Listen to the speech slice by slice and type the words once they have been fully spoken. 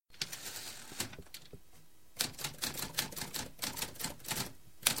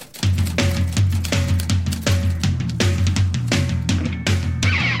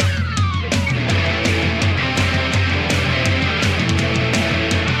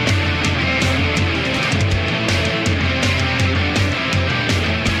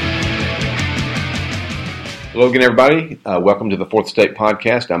Hello again, everybody. Welcome to the Fourth Estate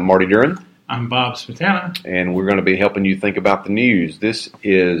Podcast. I'm Marty Duran. I'm Bob Smetana. And we're going to be helping you think about the news. This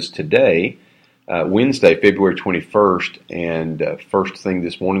is today, Wednesday, February 21st. And first thing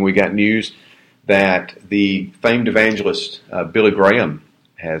this morning, we got news that the famed evangelist Billy Graham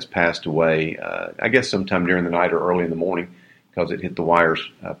has passed away, I guess sometime during the night or early in the morning, because it hit the wires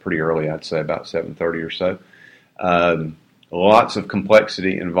pretty early, I'd say about 7:30 or so. Lots of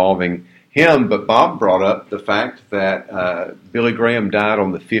complexity involving him, but Bob brought up the fact that Billy Graham died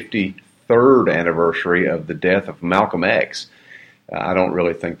on the 53rd anniversary of the death of Malcolm X. I don't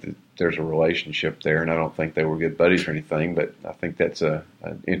really think that there's a relationship there, and I don't think they were good buddies or anything, but I think that's an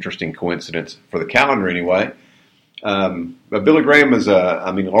interesting coincidence for the calendar anyway. But Billy Graham is,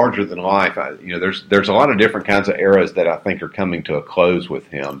 larger than life. There's a lot of different kinds of eras that I think are coming to a close with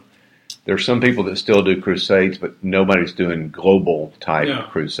him. There's some people that still do crusades, but nobody's doing global type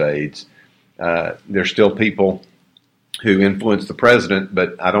crusades. There's still people who influence the president,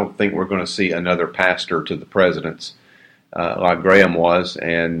 but I don't think we're going to see another pastor to the presidents like Graham was.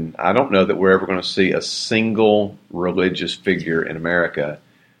 And I don't know that we're ever going to see a single religious figure in America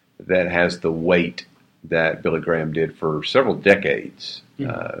that has the weight that Billy Graham did for several decades,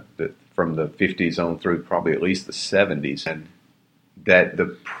 from the 50s on through probably at least the 70s. And that the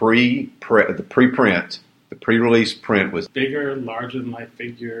pre-release print was bigger, larger-than-life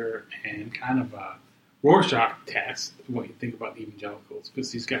figure, and kind of a Rorschach test when you think about evangelicals,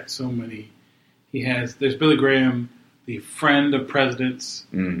 because he's got so many. There's Billy Graham, the friend of presidents,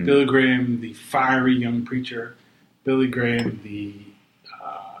 Billy Graham, the fiery young preacher, Billy Graham, the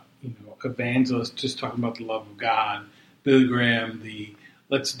evangelist, just talking about the love of God, Billy Graham, the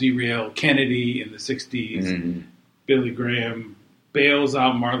let's derail Kennedy in the 60s, Billy Graham bails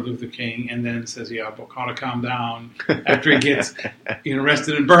out Martin Luther King and then says, but call to calm down after he gets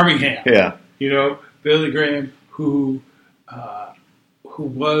arrested in Birmingham. Yeah. Billy Graham, who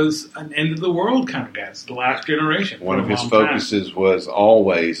was an end of the world kind of guy. It's the last generation. One of his focuses was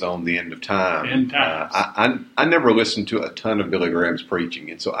always on the end of time. End times. I never listened to a ton of Billy Graham's preaching,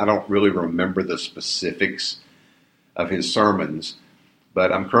 and so I don't really remember the specifics of his sermons.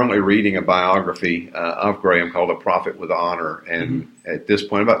 But I'm currently reading a biography of Graham called A Prophet with Honor. And at this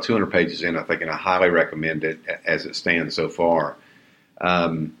point, about 200 pages in, I think, and I highly recommend it as it stands so far.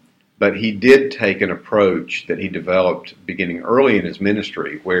 But he did take an approach that he developed beginning early in his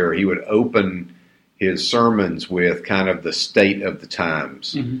ministry, where he would open his sermons with kind of the state of the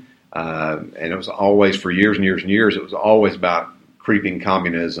times. And it was always, for years and years and years, it was always about creeping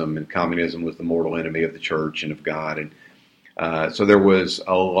communism, and communism was the mortal enemy of the church and of God. And so there was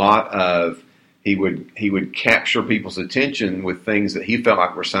a lot of, he would capture people's attention with things that he felt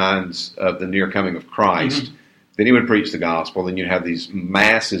like were signs of the near coming of Christ. Then he would preach the gospel. Then you'd have these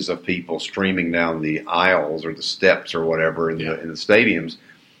masses of people streaming down the aisles or the steps or whatever in the stadiums.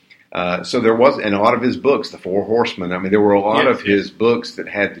 So there was, and a lot of his books, the Four Horsemen, there were a lot of his books that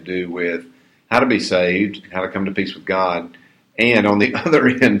had to do with how to be saved, how to come to peace with God, and on the other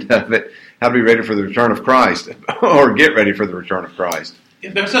end of it, how to be ready for the return of Christ, or get ready for the return of Christ.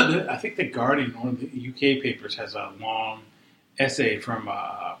 Yeah, I think the Guardian, one of the UK papers, has a long essay from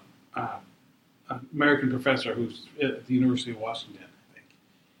an American professor who's at the University of Washington, I think.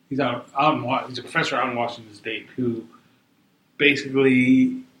 He's a professor out in Washington State who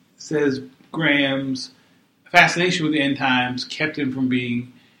basically says Graham's fascination with the end times kept him from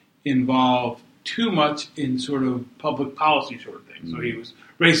being involved too much in sort of public policy sort of things. So he was,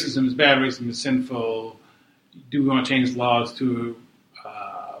 racism is bad, racism is sinful. Do we want to change laws to,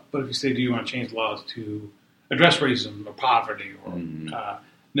 but if you say, do you want to change laws to address racism or poverty, or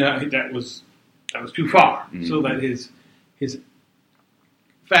no, that was too far. So that his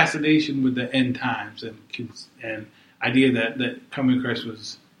fascination with the end times and idea that coming to Christ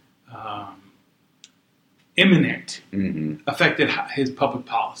was imminent affected his public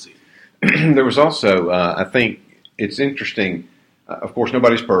policy. There was also, I think it's interesting, of course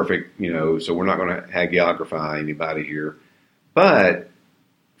nobody's perfect, so we're not going to hagiography anybody here, but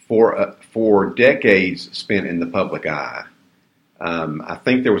for decades spent in the public eye, I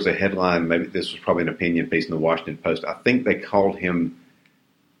think there was a headline, maybe this was probably an opinion piece in the Washington Post, I think they called him,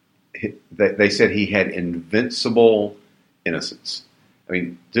 they said he had invincible innocence.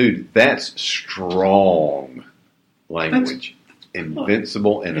 Dude, that's strong language.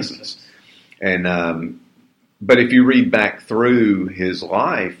 Invincible innocence. And but if you read back through his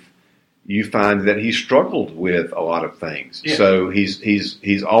life, you find that he struggled with a lot of things. Yeah. So he's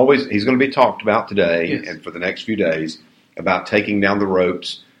going to be talked about today and for the next few days about taking down the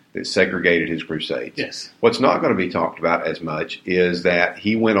ropes that segregated his crusades. Yes. What's not going to be talked about as much is that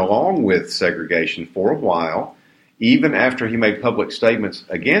he went along with segregation for a while, even after he made public statements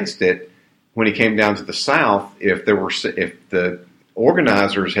against it. When he came down to the South, if the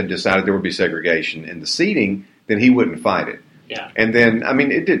organizers had decided there would be segregation in the seating, then he wouldn't fight it. Yeah. And then, I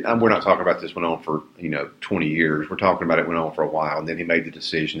mean, it did. We're not talking about this went on for 20 years. We're talking about it went on for a while, and then he made the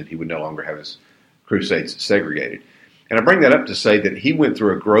decision that he would no longer have his crusades segregated. And I bring that up to say that he went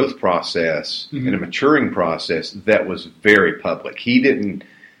through a growth process and a maturing process that was very public. He didn't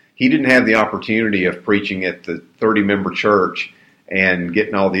have the opportunity of preaching at the 30-member church and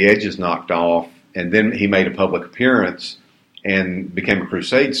getting all the edges knocked off, and then he made a public appearance and became a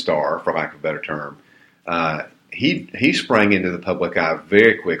crusade star, for lack of a better term. He sprang into the public eye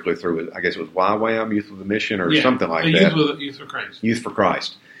very quickly through, I guess it was YWAM, Youth with a Mission, or something like that. Youth for Christ. Youth for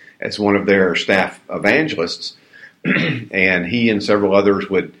Christ, as one of their staff evangelists. And he and several others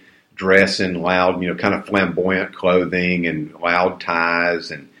would dress in loud, kind of flamboyant clothing and loud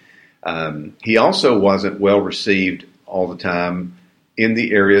ties. And he also wasn't well received all the time in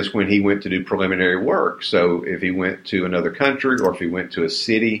the areas when he went to do preliminary work. So if he went to another country or if he went to a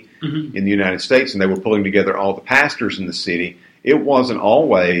city in the United States and they were pulling together all the pastors in the city, it wasn't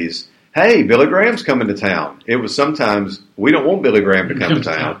always, hey, Billy Graham's coming to town. It was sometimes, we don't want Billy Graham to come to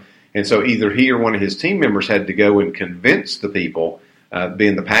town. And so either he or one of his team members had to go and convince the people,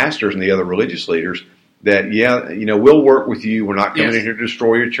 being the pastors and the other religious leaders, that, we'll work with you. We're not coming in here to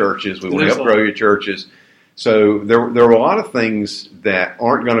destroy your churches. We want to help grow your churches. So there were a lot of things that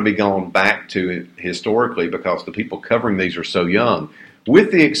aren't going to be gone back to historically because the people covering these are so young,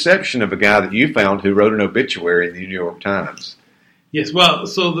 with the exception of a guy that you found who wrote an obituary in the New York Times. Yes, well,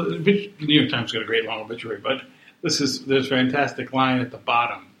 so the New York Times got a great long obituary, but there's a fantastic line at the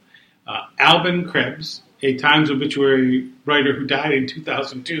bottom. Alvin Krebs, a Times obituary writer who died in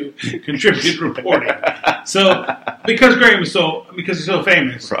 2002, contributed reporting. So, because he's so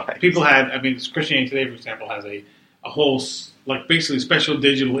famous, right. People had, Christianity Today, for example, has a whole, basically special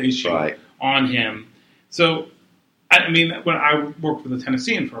digital issue on him. So, when I worked with the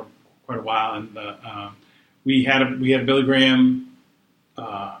Tennessean for quite a while, and we had Billy Graham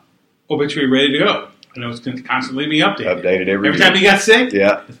obituary ready to go. And it was constantly being updated. Every time he got sick,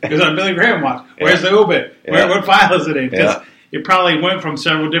 it was on Billy Graham watch. Where's the obit? What file is it in? Because it probably went from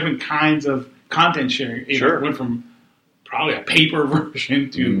several different kinds of content sharing. It went from probably a paper version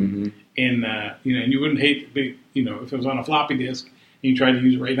to and you wouldn't hate if it was on a floppy disk and you tried to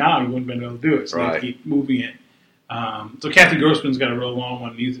use it right now, you wouldn't have been able to do it. So you had to keep moving it. So Kathy Grossman's got a real long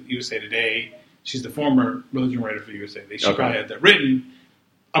one, USA Today. She's the former religion writer for USA Today. She probably had that written,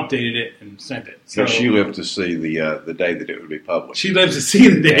 updated it, and sent it. So she lived to see the day that it would be published. She lived to see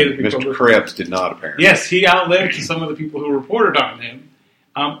the day that it would be published. Mr. Krebs did not, apparently. Yes, he outlived some of the people who reported on him.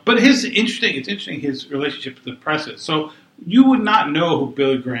 But it's interesting his relationship to the press is. So you would not know who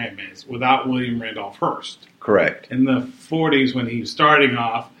Billy Graham is without William Randolph Hearst. Correct. In the 40s when he was starting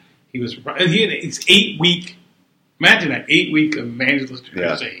off, he had 8-week, imagine that, 8-week evangelist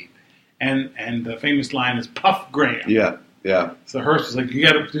crusade. And the famous line is Puff Graham. Yeah. So Hearst was like, you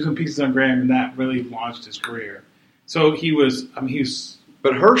got to do some pieces on Graham, and that really launched his career. So he was.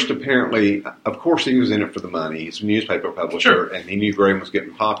 But Hearst apparently, of course, he was in it for the money. He's a newspaper publisher, and he knew Graham was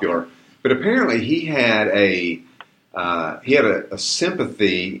getting popular. But apparently, he had a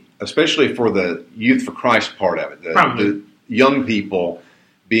sympathy, especially for the Youth for Christ part of it, the young people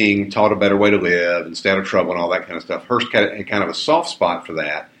being taught a better way to live and stay out of trouble and all that kind of stuff. Hearst had kind of a soft spot for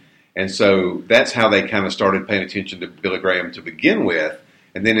that. And so that's how they kind of started paying attention to Billy Graham to begin with.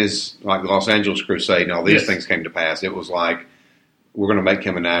 And then like the Los Angeles Crusade and all these things came to pass, it was like, we're going to make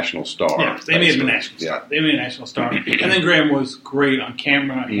him a national star. Yeah, they made him a national star. They made him a national star. And then Graham was great on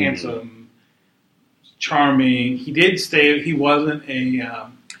camera, handsome, charming. He did stay, he wasn't a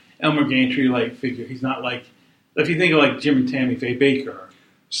Elmer Gantry-like figure. He's not like, if you think of like Jim and Tammy Faye Baker.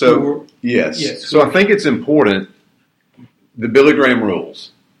 So, yes. So I think it's important, the Billy Graham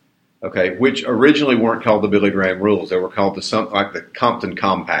rules. Okay, which originally weren't called the Billy Graham rules. They were called the Compton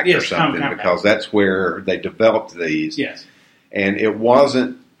Compact or something, because that's where they developed these. Yes. And it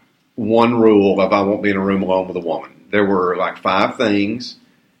wasn't one rule of I won't be in a room alone with a woman. There were like 5 things,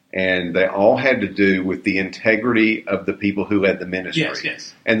 and they all had to do with the integrity of the people who led the ministry.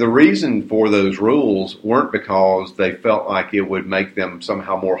 Yes. And the reason for those rules weren't because they felt like it would make them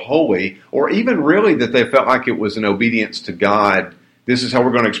somehow more holy, or even really that they felt like it was an obedience to God. This is how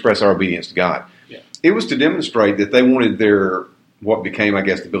we're going to express our obedience to God. Yeah. It was to demonstrate that they wanted what became, I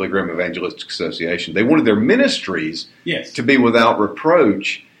guess, the Billy Graham Evangelistic Association. They wanted their ministries to be without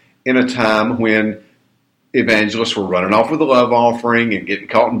reproach in a time when evangelists were running off with a love offering and getting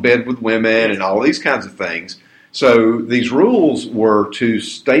caught in bed with women and all these kinds of things. So these rules were to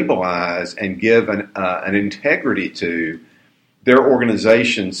stabilize and give an integrity to their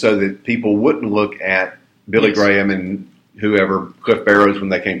organization so that people wouldn't look at Billy Graham and whoever, Cliff Barrows, when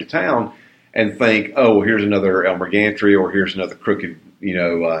they came to town and think, oh, well, here's another Elmer Gantry or here's another crooked,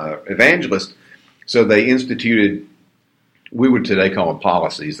 evangelist. So they instituted, we would today call them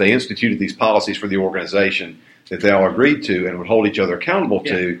policies. They instituted these policies for the organization that they all agreed to and would hold each other accountable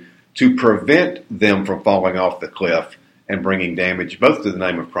to prevent them from falling off the cliff and bringing damage both to the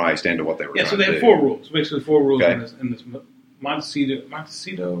name of Christ and to what they were trying to do. Yeah, so they had 4 rules, basically 4 rules in this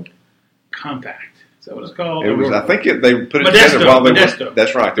Montecito Compact. Is that what it's called? It was. I think they put it together while they were.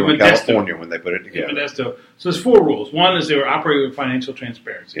 That's right. They were in California when they put it together. Modesto. So there's 4 rules. One is they were operating with financial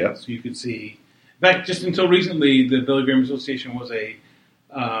transparency. Yep. So you could see. In fact, just until recently, the Billy Graham Association was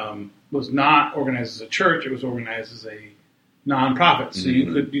not organized as a church. It was organized as a nonprofit. So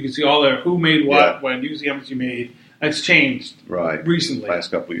you could see all who made what, when, you could see how much you made. That's changed recently. Last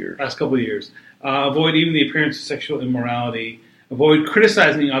couple of years. Avoid even the appearance of sexual immorality. Avoid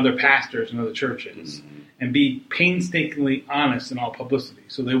criticizing other pastors and other churches. And be painstakingly honest in all publicity.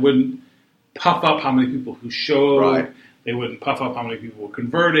 So they wouldn't puff up how many people who showed. Right. They wouldn't puff up how many people were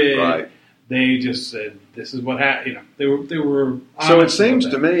converted. Right. They just said, this is what happened. They were So it seems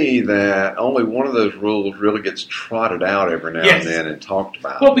to me that only one of those rules really gets trotted out every now and then and talked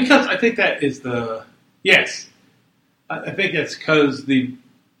about. Well, because I think that is I think that's because the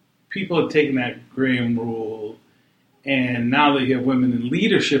people have taken that Graham rule, and now that you have women in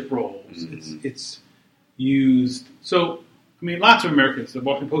leadership roles, it's used. So, I mean, lots of Americans, the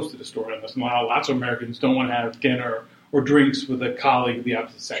Washington Post did a story on this, and lots of Americans don't want to have dinner or drinks with a colleague of the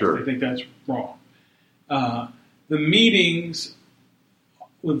opposite sex. Sure. They think that's wrong. The meetings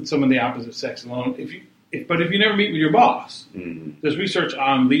with someone of the opposite sex alone, if you never meet with your boss, there's research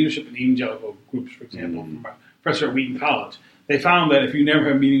on leadership in evangelical groups, for example, from a professor at Wheaton College. They found that if you never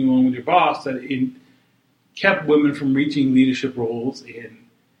have a meeting alone with your boss, that it kept women from reaching leadership roles in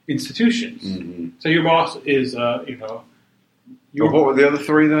institutions. So your boss is, what were the other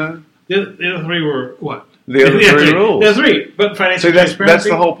 3 though? The other 3 were what? The other 3 rules. The other 3, but financial transparency. That's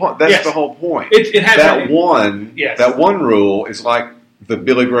the whole point. That's the whole point. It has that one rule is like the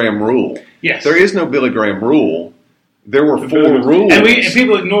Billy Graham rule. Yes. There is no Billy Graham rule. There were 4 rules, and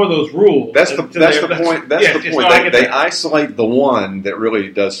people ignore those rules. That's the point. That's the point. They isolate the one that really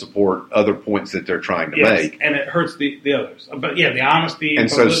does support other points that they're trying to make, and it hurts the others. But the honesty. And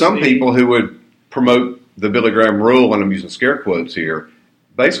so some people who would promote the Billy Graham rule, and I'm using scare quotes here,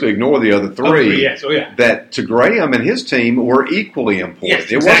 basically ignore the other 3. That to Graham and his team were equally important.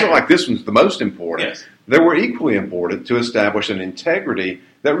 Yes, It wasn't like this one's the most important. Yes. They were equally important to establish an integrity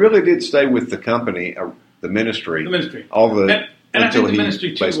that really did stay with the company, the ministry. The ministry. And I think the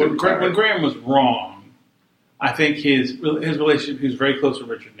ministry too. When Graham was wrong, I think his relationship. He was very close to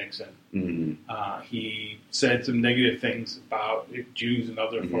Richard Nixon. He said some negative things about Jews and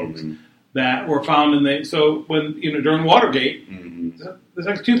other folks that were found in the. So when during Watergate, there's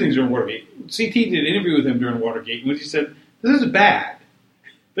actually 2 things during Watergate. CT did an interview with him during Watergate, in which he said, "This is bad.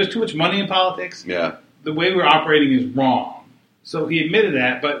 There's too much money in politics. Yeah, the way we're operating is wrong." So he admitted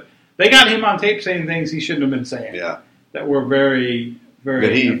that, but they got him on tape saying things he shouldn't have been saying. Yeah, that were very,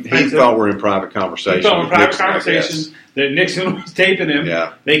 very. He thought were in private conversations. He thought were private conversations that Nixon was taping him.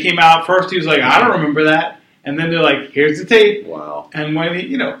 Yeah, they came out first. He was like, "I don't remember that," and then they're like, "Here's the tape." Wow. And when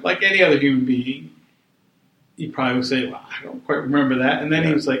he, like any other human being, he probably would say, "Well, I don't quite remember that," and then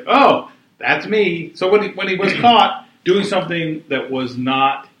he was like, "Oh, that's me." So when he was caught doing something that was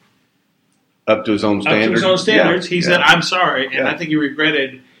not up to his own standards, he said, "I'm sorry," and I think he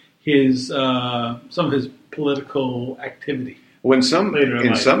regretted his some of his political activity. I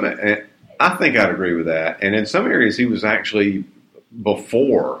think I'd agree with that. And in some areas, he was actually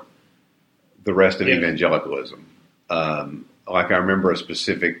before the rest of evangelicalism. Like I remember a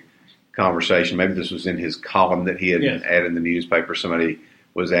specific conversation. Maybe this was in his column that he had had in the newspaper. Somebody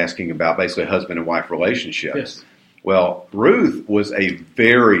was asking about basically husband and wife relationships. Yes. Well, Ruth was a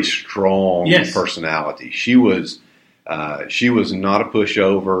very strong personality. She was not a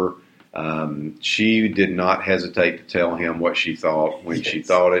pushover. She did not hesitate to tell him what she thought when she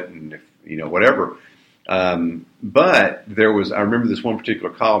thought it, and whatever. But I remember this one particular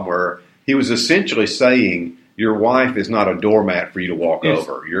column where he was essentially saying, "Your wife is not a doormat for you to walk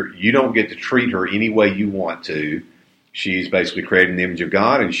over. You don't get to treat her any way you want to. She's basically created in the image of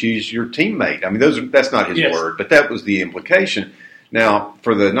God, and she's your teammate." I mean, that's not his word, but that was the implication. Now,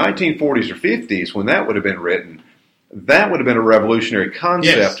 for the 1940s or 50s, when that would have been written, that would have been a revolutionary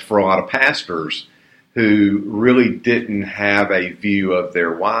concept for a lot of pastors, who really didn't have a view of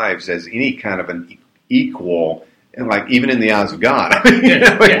their wives as any kind of an equal, and like even in the eyes of God.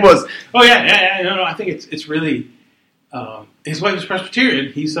 It was. Oh yeah. No. I think it's really. His wife was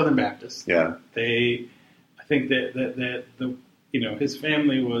Presbyterian. He's Southern Baptist. Yeah. I think that his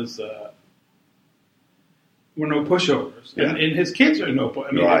family was were no pushovers, and his kids are no.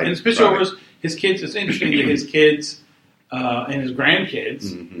 And his pushovers. Right. His kids. It's interesting that his kids and his grandkids.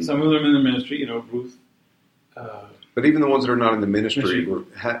 Mm-hmm. Some of them in the ministry. Ruth. But even the ones that are not in the ministry,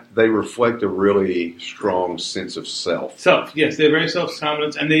 they reflect a really strong sense of self. Yes, they're very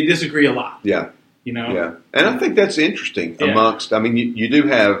self-confident, and they disagree a lot. Yeah. Yeah. And I think that's interesting amongst, you do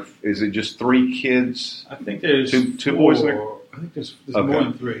have, is it just 3 kids? I think there's two boys there? I think there's more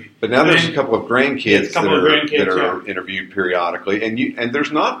than 3. But now there's a couple of grandkids that are interviewed periodically, and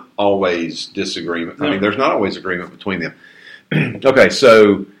there's not always disagreement. No. There's not always agreement between them. Okay,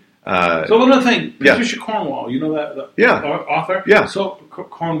 so another thing, Patricia Cornwell, you know that author? Yeah. So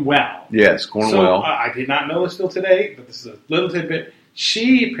Cornwell. Yes, Cornwell. So I did not know this till today, but this is a little tidbit.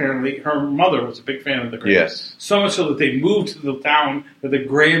 She apparently, her mother was a big fan of the Grahams. Yes. So much so that they moved to the town that the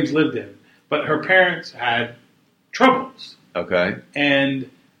Grahams lived in. But her parents had troubles. Okay. And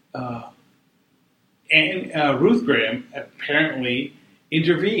Ruth Graham apparently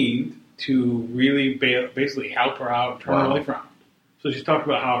intervened to really basically help her out and turn her life around. So she talked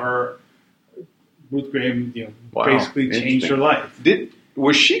about how Ruth Graham, basically changed her life.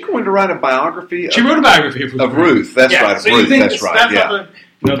 Was she going to write a biography? She wrote a biography of Ruth. That's right. Of Ruth. That's right.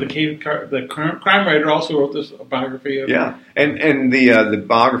 The crime writer also wrote this biography of. Yeah, and the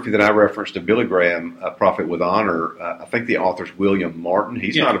biography that I referenced of Billy Graham, A Prophet with Honor. I think the author's William Martin.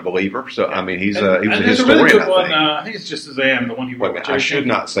 He's not a believer, so he was a historian. A really good one. I think it's Just As I Am, the one he wrote. I should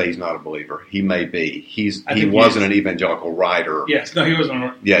not say he's not a believer. He may be. He wasn't an evangelical writer. Yes, no, he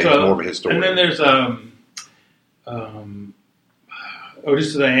wasn't. Yeah, he was more of a historian. And then there's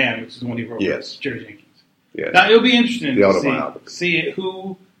Just As I Am, which is the one he wrote. Yes, Jerry Jenkins. Yes. Now it'll be interesting to see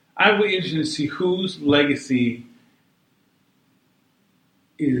who. I would be interested to see whose legacy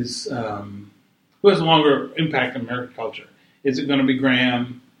is who has a longer impact on American culture. Is it going to be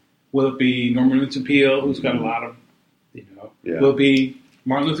Graham? Will it be Norman Vincent Peale, who's got a lot of, Will it be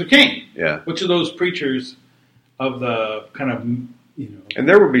Martin Luther King? Yeah. Which of those preachers of the kind of, And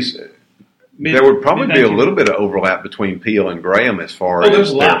there would be. There would probably be a little bit of overlap between Peale and Graham as far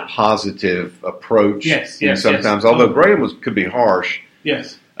as their positive approach. Yes, sometimes, although Graham could be harsh.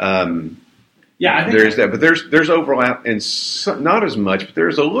 Yes. I think there's that, but there's overlap, and not as much, but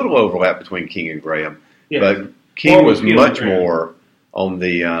there's a little overlap between King and Graham. Yes. But King was much more on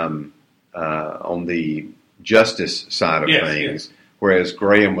the justice side of things. Yes. Whereas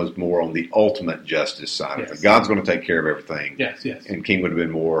Graham was more on the ultimate justice side of things. God's going to take care of everything. Yes. And King would have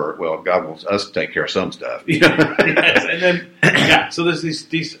been more, God wants us to take care of some stuff. Yes. And then, so there's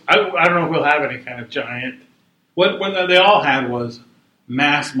these I don't know if we'll have any kind of giant. What they all had was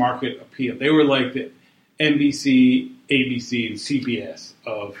mass market appeal. They were like the NBC, ABC, and CBS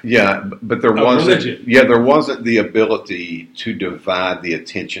of but there wasn't religion. There wasn't the ability to divide the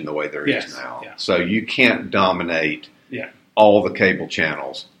attention the way there is now. Yeah. So you can't dominate all the cable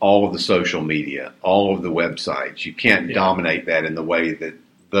channels, all of the social media, all of the websites. You can't dominate that in the way that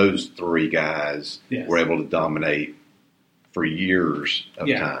those 3 guys were able to dominate for years of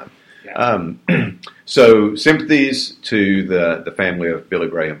time. Yeah. So sympathies to the family of Billy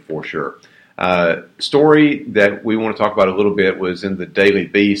Graham for sure. Story that we want to talk about a little bit was in the Daily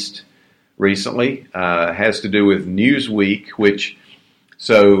Beast recently. Has to do with Newsweek,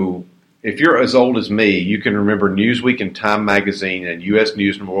 so if you're as old as me, you can remember Newsweek and Time Magazine and U.S.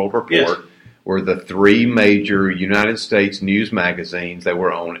 News and World Report were the 3 major United States news magazines that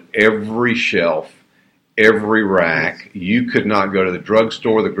were on every shelf, every rack. You could not go to the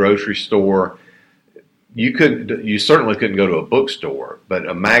drugstore, the grocery store. You certainly couldn't go to a bookstore, but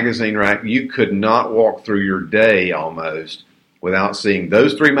a magazine rack, you could not walk through your day almost without seeing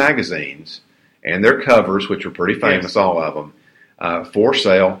those 3 magazines and their covers, which are pretty famous, all of them, for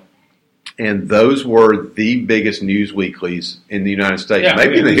sale. And those were the biggest news weeklies in the United States,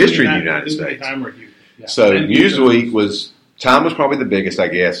 maybe in the history of the United States. So Newsweek Time was probably the biggest, I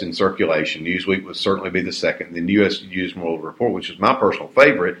guess, in circulation. Newsweek would certainly be the second. Then U.S. News and World Report, which is my personal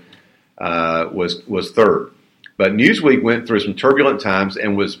favorite, was third. But Newsweek went through some turbulent times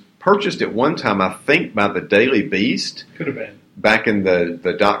and was purchased at one time, I think, by the Daily Beast. Could have been. Back in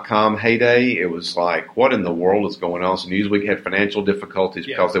the .com heyday, it was like, what in the world is going on? So Newsweek had financial difficulties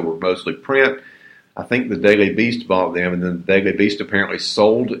because they were mostly print. I think the Daily Beast bought them, and then the Daily Beast apparently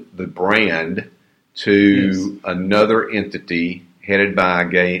sold the brand to another entity headed by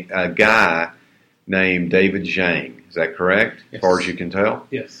a guy named David Zhang. Is that correct, Yes. as far as you can tell?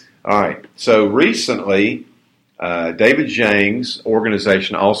 Yes. All right. So recently, David Zhang's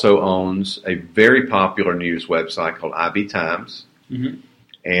organization also owns a very popular news website called IB Times. Mm-hmm.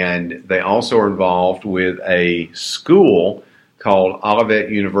 And they also are involved with a school called Olivet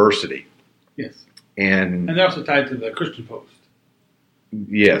University. Yes. And they're also tied to the Christian Post.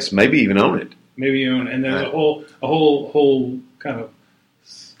 Yes, maybe even own it. Maybe you own it. And there's a whole kind of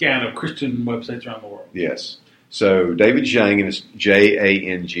scan of Christian websites around the world. Yes. So David Zhang, and it's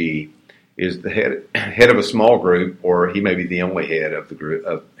Jang, is the head of a small group, or he may be the only head of the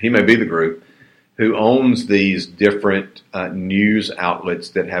group. He may be the group who owns these different news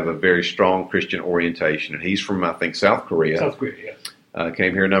outlets that have a very strong Christian orientation. And he's from, I think, South Korea. South Korea, yes.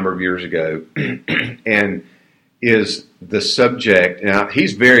 Came here a number of years ago, and is the subject. Now,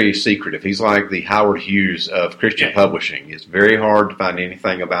 he's very secretive. He's like the Howard Hughes of Christian publishing. It's very hard to find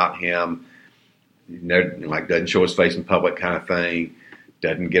anything about him. Like doesn't show his face in public kind of thing.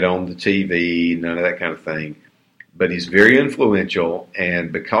 Doesn't get on the TV, none of that kind of thing. But he's very influential,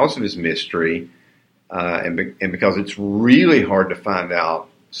 and because of his mystery, and because it's really hard to find out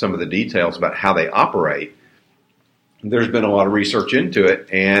some of the details about how they operate, there's been a lot of research into it,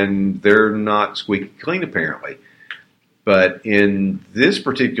 and they're not squeaky clean, apparently. But in this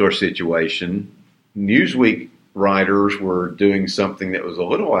particular situation, Newsweek writers were doing something that was a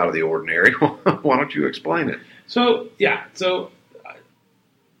little out of the ordinary. Why don't you explain it? So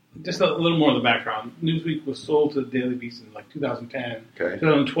just a little more of the background. Newsweek was sold to the Daily Beast in like 2010. Okay.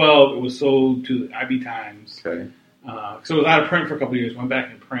 2012, it was sold to the IB Times. Okay. So it was out of print for a couple of years. Went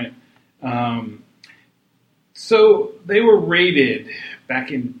back in print. So they were rated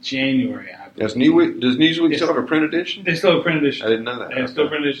back in January. Does Newsweek still have a print edition? They still have a print edition. I didn't know that. They have still a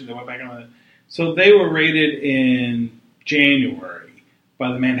print edition. They went back on that. So they were rated in January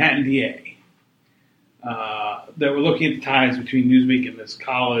by the Manhattan DA. That were looking at the ties between Newsweek and this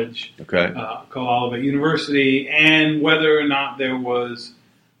college called Olivet University, and whether or not there was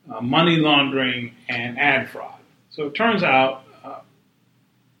money laundering and ad fraud. So it turns out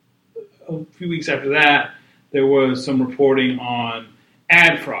a few weeks after that, there was some reporting on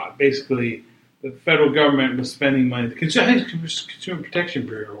ad fraud. Basically, the federal government was spending money. The Consumer Protection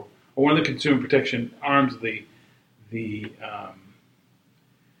Bureau, or one of the consumer protection arms of the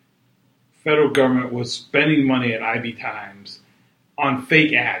federal government, was spending money at IB Times on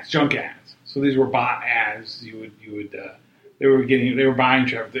fake ads, junk ads. So these were bought ads. They were buying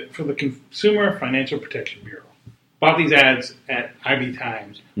traffic for the Consumer Financial Protection Bureau. Bought these ads at IB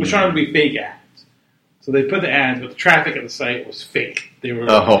Times, which turned out to be fake ads. So they put the ads, but the traffic at the site was fake. They were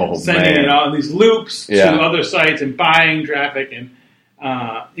sending it on these loops to other sites and buying traffic, and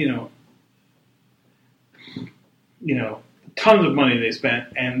tons of money they spent,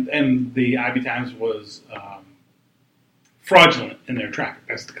 and the IB Times was fraudulent in their traffic.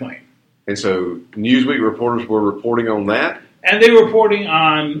 That's the claim. And so Newsweek reporters were reporting on that? And they were reporting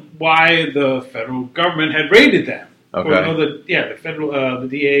on why the federal government had raided them. Okay. The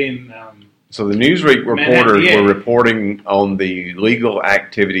DA and... so the Newsweek reporters were reporting on the legal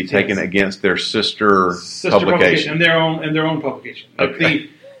activity taken against their sister publication. And their own publication. Okay.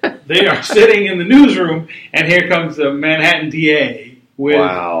 They are sitting in the newsroom, and here comes the Manhattan DA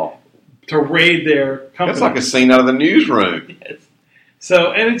to raid their company. That's like a scene out of the newsroom. Yes.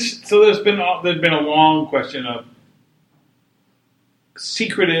 So there's been a long question of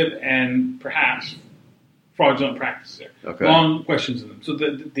secretive and perhaps fraudulent practice there. Okay. Long questions in them. So the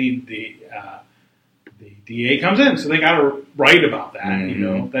DA comes in, so they got to write about that.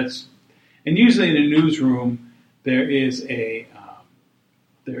 Mm-hmm. And usually in a newsroom there is a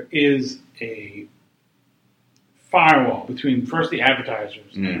firewall between first the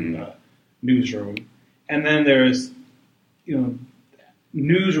advertisers and the newsroom, and then there's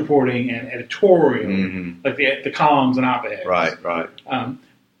news reporting and editorial, like the columns and op-eds. Right.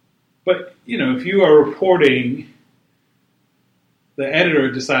 But if you are reporting, the editor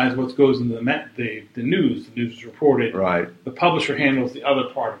decides what goes into the news. The news is reported. Right. The publisher handles the other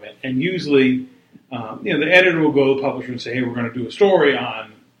part of it, and usually, the editor will go to the publisher and say, "Hey, we're going to do a story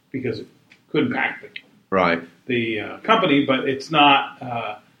on," because it could impact the company, but it's not.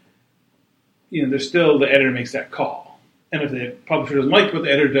 There's still the editor makes that call. And if the publisher doesn't like what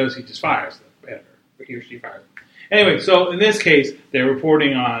the editor does, he just fires the editor. Or he or she fires them. Anyway, so in this case, they're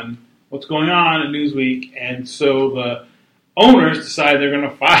reporting on what's going on at Newsweek, and so the owners decide they're going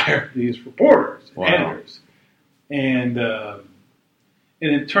to fire these reporters and editors. And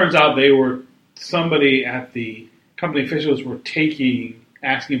it turns out somebody at the company officials were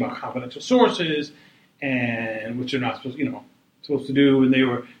asking about confidential sources, and which they're not supposed to, supposed to do, and they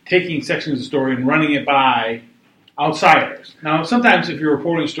were taking sections of the story and running it by outsiders. Now, sometimes if you're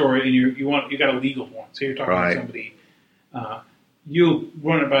reporting a story and you got a legal one, so you're talking to somebody, you'll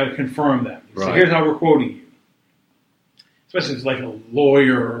run it by to confirm them. So here's how we're quoting you. Especially if it's like a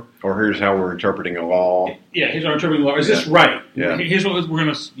lawyer. Or here's how we're interpreting a law. Yeah, here's how we're interpreting a law. Is this right? Yeah. Here's what we're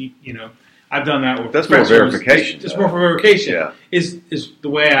going to, I've done that with. That's more verification. Just more for verification. Yeah. Is the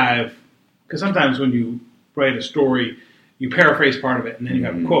way because sometimes when you write a story, you paraphrase part of it and then you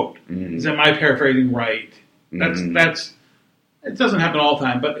have a quote. Mm-hmm. Is that my paraphrasing right? That's it doesn't happen all the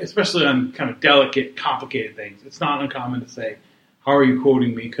time, but especially on kind of delicate, complicated things, it's not uncommon to say, "How are you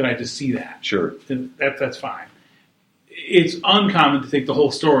quoting me? Could I just see that?" Sure, that's fine. It's uncommon to take the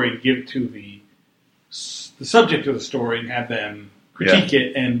whole story and give it to the subject of the story and have them critique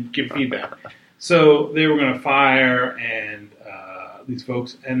it and give feedback. So they were going to fire these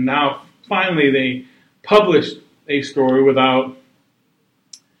folks, and now finally they published a story without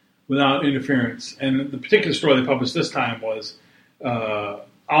interference. And the particular story they published this time was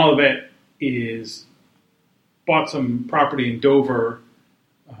Olivet bought some property in Dover,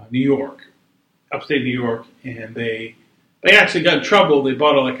 New York, upstate New York, and they actually got in trouble. They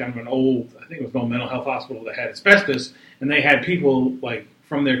bought an old, I think it was an old mental health hospital that had asbestos, and they had people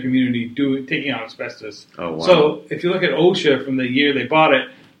from their community taking out asbestos. Oh, wow. So if you look at OSHA from the year they bought it,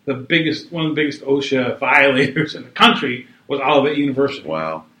 one of the biggest OSHA violators in the country was Olivet University.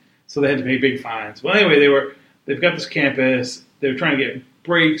 Wow. So they had to pay big fines. Well, anyway, they've got this campus. They were trying to get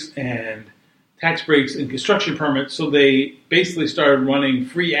breaks and tax breaks and construction permits. So they basically started running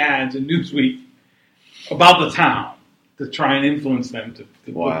free ads in Newsweek about the town to try and influence them to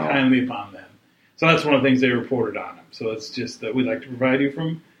look kindly upon them. So that's one of the things they reported on them. So it's just that we'd like to provide you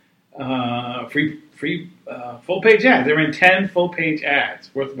from free full-page ads. They ran 10 full-page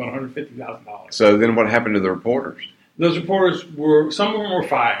ads worth about $150,000. So then what happened to the reporters? Those reporters some of them were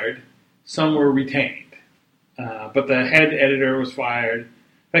fired, some were retained. But the head editor was fired.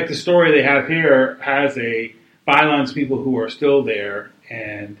 In fact, the story they have here has a byline of people who are still there,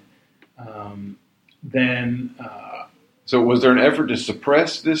 and then... So was there an effort to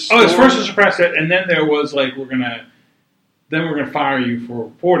suppress this story? Oh, it's first to suppress it, and then there was we're gonna fire you for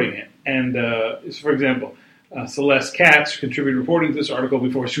reporting it. And for example, Celeste Katz contributed reporting to this article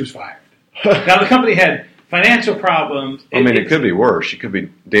before she was fired. Now the company had financial problems. It could be worse. She could be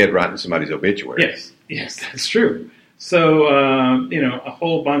dead writing somebody's obituary. Yes, that's true. So a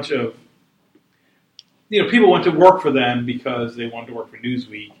whole bunch of people went to work for them because they wanted to work for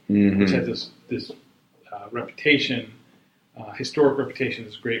Newsweek, which has this reputation. Historic reputation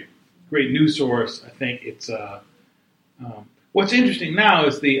is great news source. I think it's what's interesting now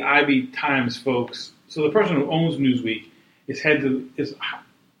is the IB Times folks. So the person who owns Newsweek is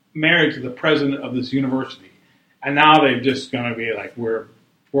married to the president of this university, and now they're just going to be we're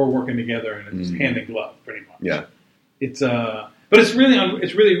working together and it's hand in glove pretty much. Yeah, it's but it's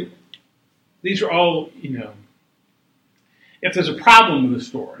really these are all if there's a problem with the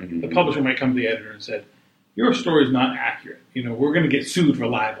story, the publisher might come to the editor and said, your story is not accurate. We're going to get sued for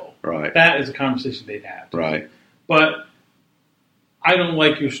libel. Right. That is a conversation they'd have. Right. But I don't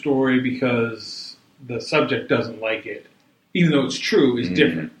like your story because the subject doesn't like it, even though it's true, is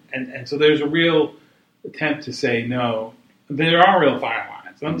different. And so there's a real attempt to say, no, there are real fire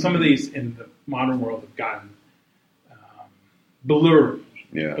lines. Some of these in the modern world have gotten blurry.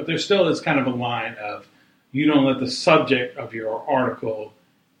 Yeah. But there still is kind of a line of you don't let the subject of your article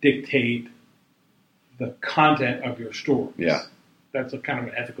dictate the content of your stories. Yeah. That's a kind of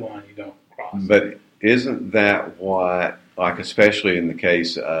an ethical line you don't cross. But isn't that what, especially in the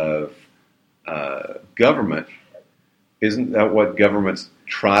case of government, isn't that what governments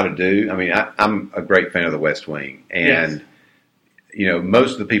try to do? I mean, I'm a great fan of the West Wing. And,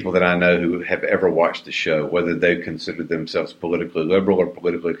 most of the people that I know who have ever watched the show, whether they've considered themselves politically liberal or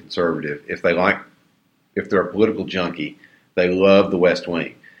politically conservative, if they're a political junkie, they love the West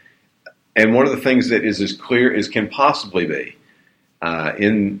Wing. And one of the things that is as clear as can possibly be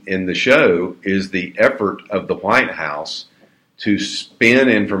in the show is the effort of the White House to spin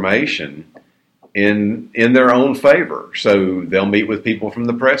information in their own favor. So they'll meet with people from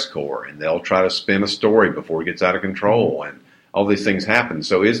the press corps and they'll try to spin a story before it gets out of control, and all these things happen.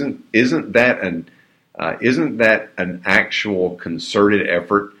 So isn't that an actual concerted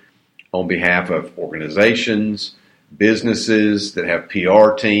effort on behalf of organizations, businesses that have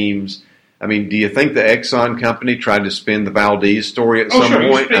PR teams? I mean, do you think the Exxon company tried to spin the Valdez story at some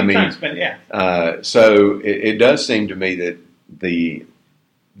point? So it does seem to me that the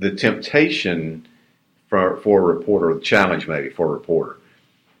temptation for a reporter, the challenge maybe for a reporter,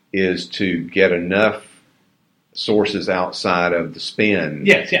 is to get enough sources outside of the spin.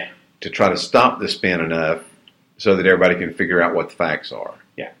 Yes, yeah. To try to stop the spin enough so that everybody can figure out what the facts are.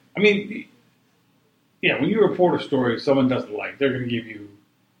 Yeah. I mean, when you report a story someone doesn't like, they're going to give you...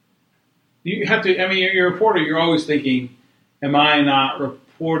 You have to... I mean, you're a reporter, you're always thinking, am I not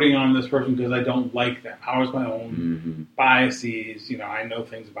reporting on this person because I don't like them? How is my own biases? I know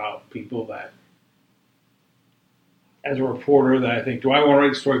things about people that, as a reporter, that I think, do I want to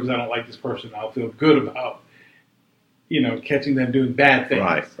write a story because I don't like this person? I'll feel good about, catching them doing bad things.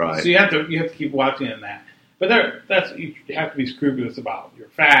 Right. So you have to keep watching in that. But you have to be scrupulous about your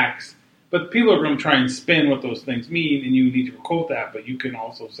facts. But people are going to try and spin what those things mean, and you need to quote that. But you can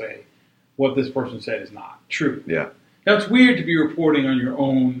also say what this person said is not true. Yeah. Now, it's weird to be reporting on your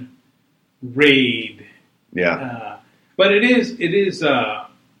own raid. Yeah. But it's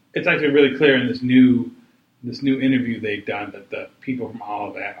actually really clear in this new interview they've done that the people from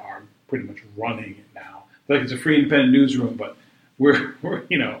Olivet are pretty much running it now. Like it's a free independent newsroom, but we're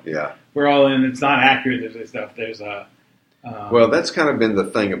all in. It's not accurate. There's stuff. There's a... well, that's kind of been the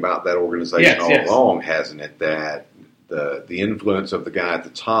thing about that organization all along, hasn't it? That the influence of the guy at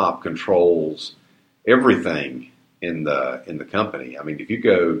the top controls everything in the company. I mean, if you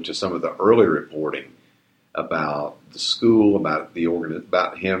go to some of the early reporting about the school, about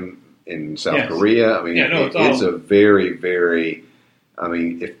about him in South Korea, I mean, it's a very, very, I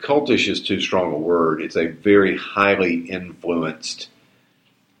mean, if cultish is too strong a word, it's a very highly influenced.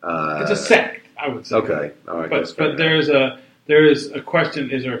 It's a sect, I would say. Okay, all right. But there is a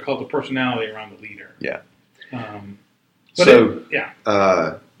question: is there a cult of personality around the leader? Yeah. So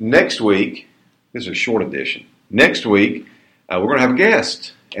next week, this is a short edition. Next week, we're going to have a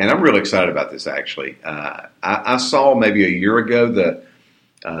guest, and I'm really excited about this. Actually, I saw maybe a year ago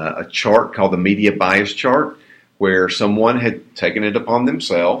a chart called the media bias chart, where someone had taken it upon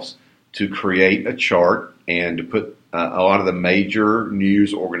themselves to create a chart and to put a lot of the major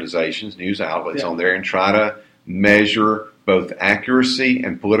news organizations, news outlets on there and try to measure both accuracy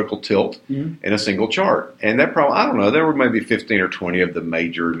and political tilt in a single chart. And that probably, I don't know, there were maybe 15 or 20 of the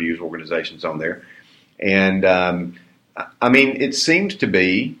major news organizations on there. And, I mean, it seems to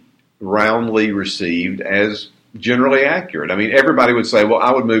be roundly received as generally accurate. I mean, everybody would say, well,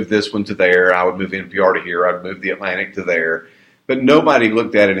 I would move this one to there. I would move NPR to here. I'd move the Atlantic to there. But nobody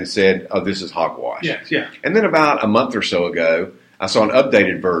looked at it and said, oh, this is hogwash. Yes, yeah. And then about a month or so ago, I saw an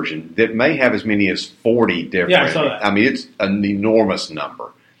updated version that may have as many as 40 different. Yeah, I saw that. I mean, it's an enormous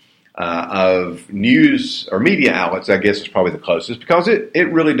number of news or media outlets, I guess is probably the closest, because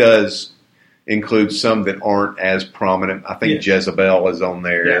it really does include some that aren't as prominent. I think Jezebel is on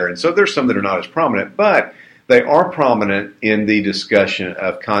there. And so there's some that are not as prominent, but they are prominent in the discussion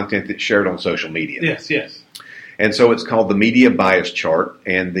of content that's shared on social media. Yes. And so it's called the Media Bias Chart,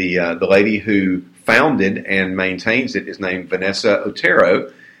 and the lady who founded and maintains it is named Vanessa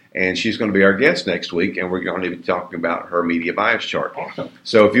Otero, and she's going to be our guest next week, and we're going to be talking about her Media Bias Chart. Awesome.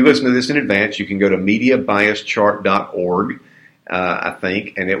 So if you listen to this in advance, you can go to mediabiaschart.org, I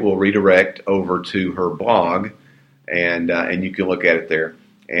think, and it will redirect over to her blog, and you can look at it there.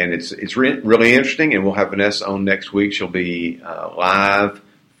 And it's really interesting, and we'll have Vanessa on next week. She'll be live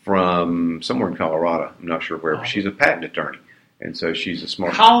from somewhere in Colorado. I'm not sure where, but she's a patent attorney, and so she's a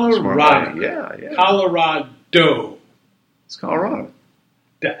smart Colorado. Smart yeah. Colorado. It's Colorado.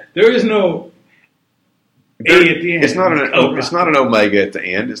 There is no A at the end. It's not an omega at the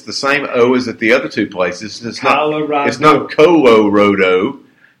end. It's the same O as at the other two places. It's Colorado. It's not Colorado.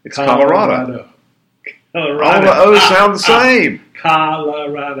 It's Colorado. Colorado. All the O's sound the same.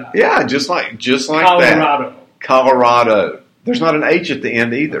 Colorado. Yeah, just like Colorado. that. Colorado. There's not an H at the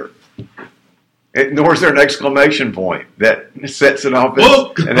end either. Nor is there an exclamation point that sets it off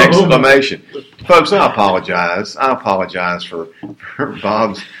as an exclamation. Folks, I apologize. I apologize for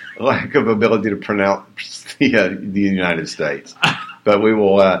Bob's lack of ability to pronounce the United States. But we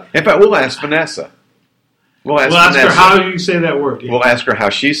will, in fact, we'll ask Vanessa. We'll ask her how you say that word. Yeah. We'll ask her how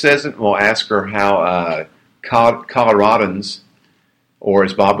she says it. We'll ask her how Coloradans, or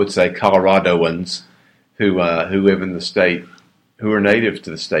as Bob would say, Coloradoans, who live in the state, who are native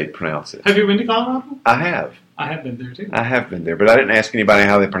to the state, pronounce it. Have you been to Colorado? I have. I have been there too. I have been there, but I didn't ask anybody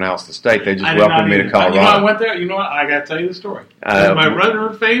how they pronounce the state. They just welcomed me to Colorado. You know, I went there. You know what? I got to tell you the story. My runner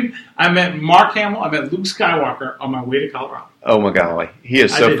of fame, I met Mark Hamill. I met Luke Skywalker on my way to Colorado. Oh my golly, he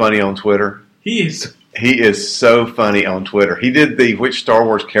is so funny on Twitter. He is so funny on Twitter. He did the which Star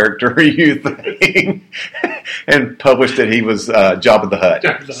Wars character are you thing and published that he was Jabba the Hutt.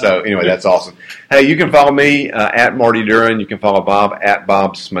 So anyway, that's awesome. Hey, you can follow me at Marty Duran. You can follow Bob at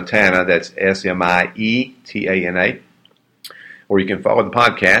Bob Smetana. That's Smietana. Or you can follow the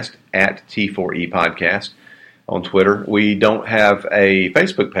podcast at T4E Podcast on Twitter. We don't have a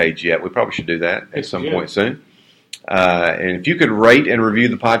Facebook page yet. We probably should do that at some point soon. And if you could rate and review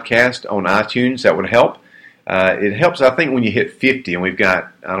the podcast on iTunes, that would help. It helps, I think, when you hit 50, and we've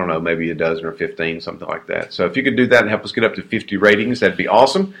got, I don't know, maybe a dozen or 15, something like that. So if you could do that and help us get up to 50 ratings, that'd be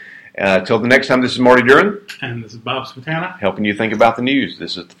awesome. Till the next time, this is Marty Duran. And this is Bob Spatana. Helping you think about the news.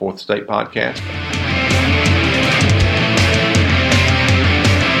 This is the Fourth Estate Podcast.